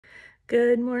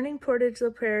Good morning, Portage,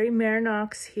 Prairie. Mayor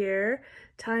Knox here.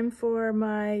 Time for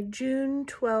my June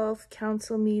 12th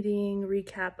council meeting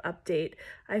recap update.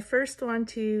 I first want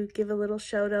to give a little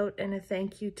shout out and a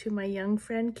thank you to my young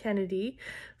friend Kennedy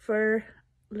for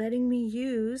letting me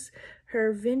use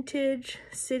her vintage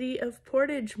City of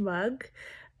Portage mug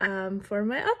for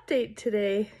my update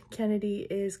today. Kennedy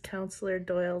is Councillor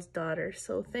Doyle's daughter,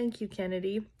 so thank you,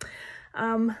 Kennedy.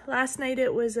 Last night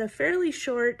it was a fairly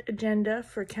short agenda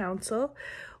for council.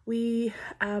 We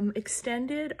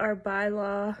extended our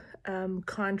bylaw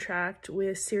contract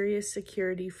with Serious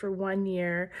Security for 1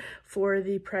 year for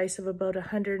the price of about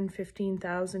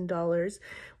 $115,000.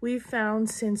 We've found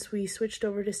since we switched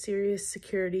over to Serious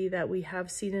Security that we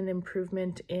have seen an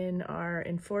improvement in our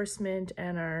enforcement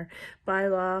and our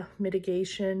bylaw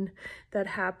mitigation that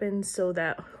happens, so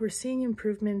that we're seeing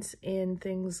improvements in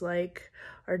things like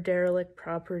our derelict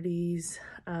properties,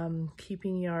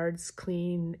 keeping yards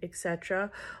clean,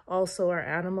 etc. Also our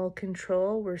animal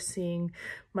control, we're seeing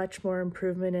much more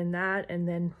improvement in that. And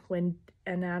then when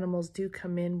animals do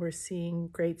come in, we're seeing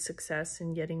great success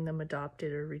in getting them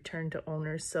adopted or returned to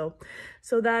owners. So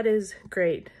that is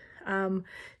great.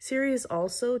 Sirius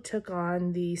also took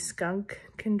on the skunk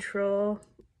control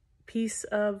piece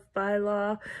of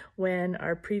bylaw when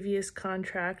our previous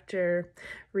contractor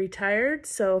retired,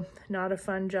 so not a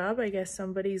fun job. I guess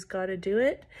somebody's got to do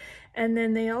it. And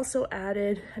then they also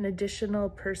added an additional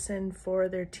person for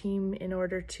their team in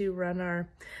order to run our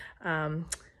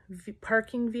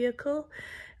parking vehicle.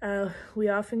 We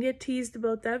often get teased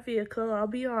about that vehicle, I'll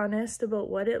be honest, about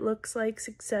what it looks like,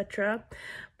 etc.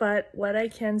 But what I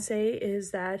can say is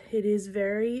that it is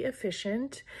very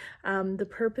efficient. The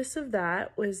purpose of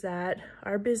that was that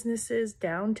our businesses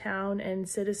downtown and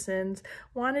citizens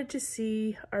wanted to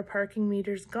see our parking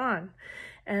meters gone.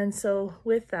 And so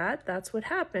with that, that's what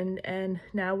happened. And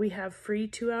now we have free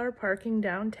 2-hour parking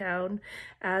downtown,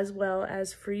 as well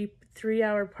as free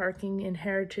 3-hour parking in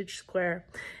Heritage Square.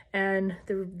 And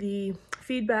the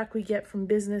feedback we get from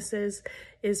businesses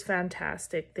is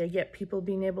fantastic. They get people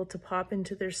being able to pop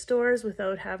into their stores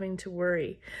without having to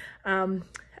worry.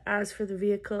 As for the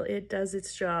vehicle, it does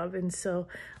its job. And so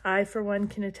I, for one,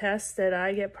 can attest that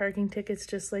I get parking tickets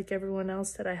just like everyone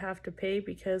else that I have to pay,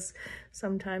 because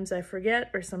sometimes I forget,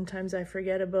 or sometimes I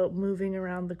forget about moving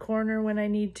around the corner when I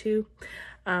need to.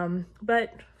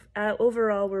 But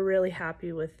overall, we're really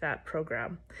happy with that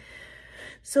program.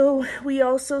 So we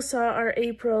also saw our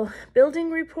April building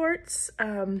reports,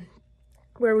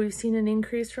 where we've seen an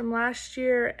increase from last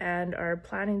year, and our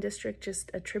planning district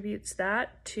just attributes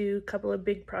that to a couple of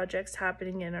big projects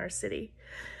happening in our city.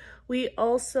 We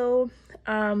also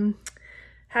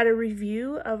had a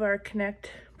review of our Connect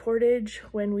Portage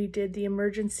when we did the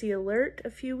emergency alert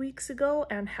a few weeks ago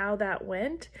and how that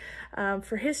went.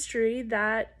 For history,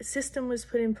 that system was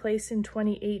put in place in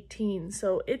 2018,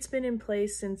 so it's been in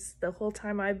place since the whole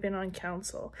time I've been on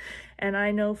council. And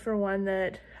I know for one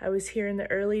that I was here in the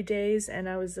early days, and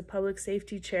I was the public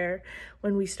safety chair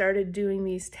when we started doing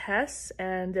these tests,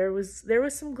 and there was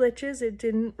some glitches. It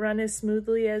didn't run as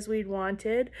smoothly as we'd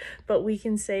wanted, but we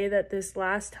can say that this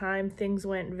last time things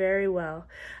went very well.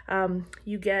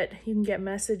 You can get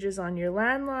messages on your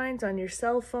landlines, on your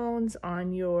cell phones,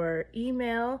 on your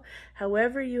email,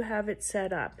 however you have it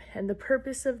set up. And the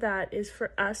purpose of that is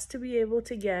for us to be able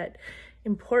to get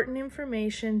important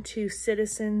information to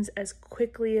citizens as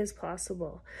quickly as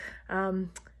possible.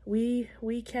 We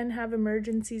can have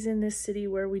emergencies in this city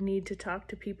where we need to talk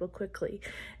to people quickly,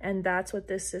 and that's what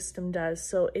this system does.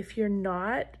 So if you're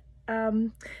not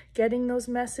getting those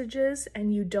messages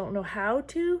and you don't know how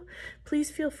to,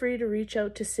 please feel free to reach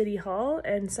out to City Hall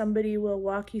and somebody will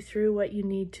walk you through what you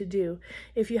need to do.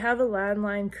 If you have a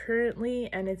landline currently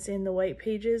and it's in the white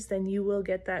pages, then you will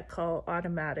get that call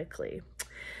automatically.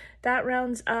 That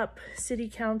rounds up City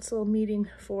Council meeting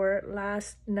for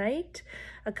last night.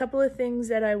 A couple of things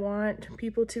that I want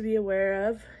people to be aware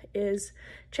of is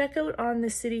check out on the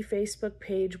city Facebook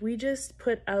page. We just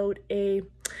put out a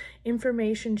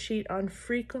information sheet on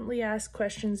frequently asked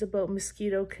questions about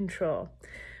mosquito control.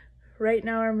 Right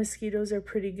now our mosquitoes are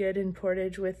pretty good in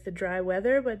Portage with the dry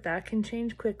weather, but that can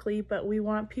change quickly. But we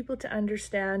want people to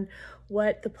understand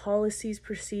what the policies,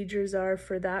 procedures are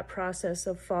for that process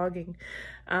of fogging.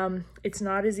 It's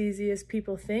not as easy as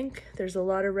people think. There's a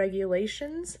lot of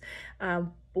regulations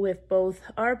with both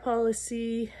our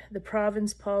policy, the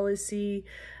province policy,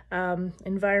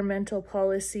 environmental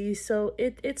policy. So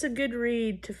it's a good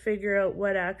read to figure out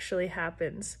what actually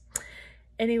happens.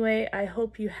 Anyway, I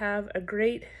hope you have a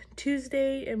great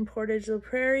Tuesday in Portage,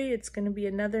 Prairie. It's going to be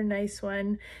another nice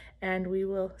one, and we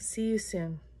will see you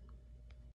soon.